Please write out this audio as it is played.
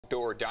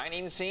outdoor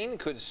dining scene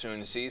could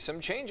soon see some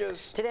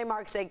changes. Today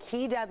marks a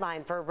key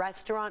deadline for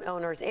restaurant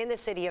owners in the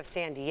city of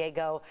San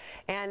Diego,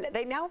 and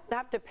they now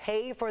have to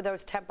pay for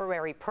those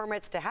temporary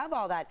permits to have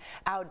all that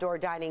outdoor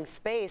dining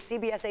space.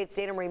 CBS 8's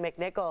Dana Marie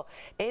McNichol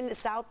in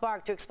South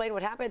Park to explain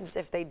what happens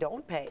if they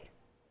don't pay.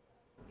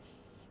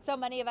 So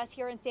many of us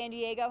here in San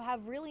Diego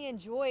have really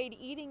enjoyed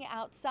eating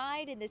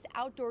outside in this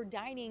outdoor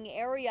dining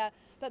area,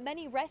 but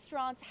many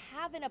restaurants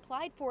haven't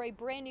applied for a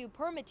brand new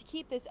permit to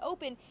keep this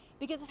open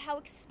because of how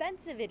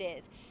expensive it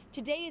is.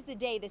 Today is the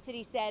day the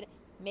city said,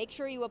 make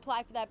sure you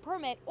apply for that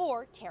permit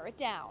or tear it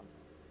down.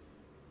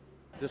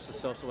 Just the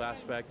social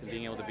aspect and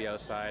being able to be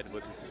outside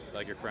with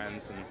like your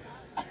friends and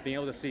being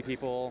able to see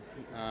people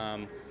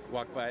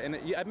walk by. And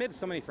I've made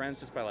so many friends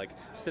just by like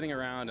sitting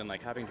around and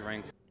like having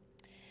drinks.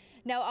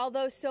 Now,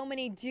 although so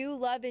many do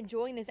love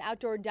enjoying this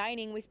outdoor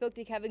dining, we spoke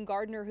to Kevin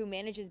Gardner, who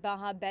manages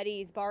Baja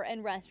Betty's Bar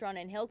and Restaurant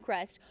in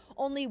Hillcrest.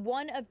 Only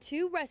one of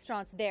two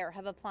restaurants there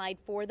have applied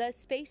for the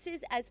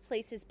Spaces as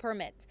Places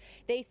permits.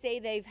 They say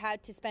they've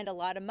had to spend a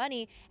lot of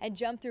money and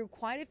jump through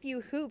quite a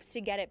few hoops to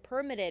get it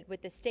permitted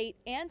with the state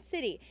and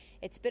city.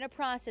 It's been a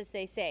process,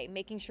 they say,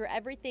 making sure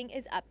everything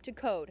is up to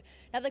code.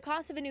 Now, the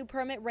cost of a new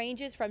permit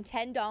ranges from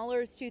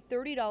 $10 to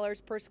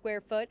 $30 per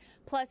square foot,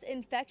 plus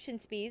infection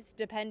fees,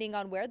 depending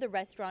on where the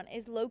restaurant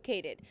is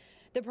located.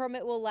 The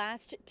permit will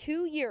last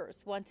 2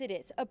 years once it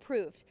is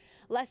approved.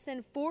 Less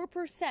than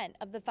 4%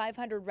 of the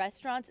 500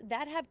 restaurants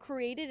that have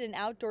created an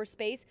outdoor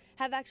space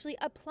have actually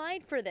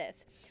applied for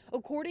this.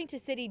 According to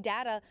city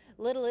data,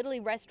 Little Italy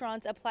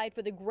restaurants applied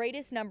for the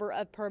greatest number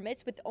of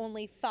permits with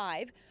only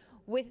 5.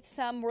 With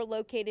some were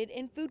located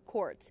in food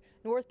courts.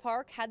 North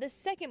Park had the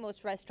second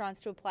most restaurants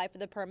to apply for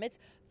the permits,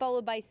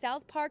 followed by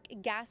South Park,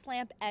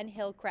 Gaslamp, and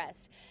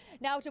Hillcrest.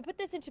 Now, to put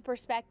this into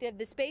perspective,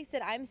 the space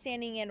that I'm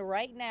standing in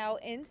right now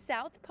in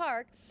South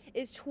Park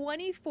is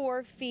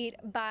 24 feet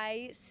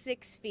by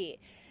 6 feet.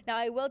 Now,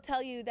 I will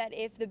tell you that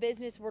if the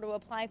business were to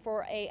apply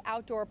for an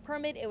outdoor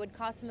permit, it would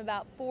cost them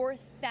about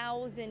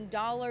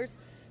 $4,000.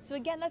 So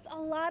again, that's a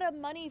lot of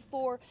money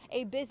for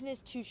a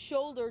business to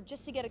shoulder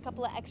just to get a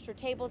couple of extra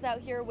tables out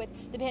here. With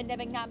the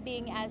pandemic not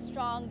being as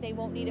strong, they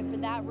won't need it for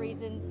that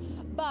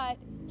reason. But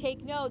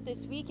take note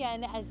this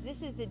weekend, as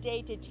this is the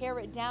day to tear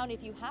it down.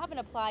 If you haven't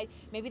applied,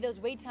 maybe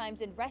those wait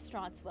times in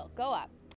restaurants will go up.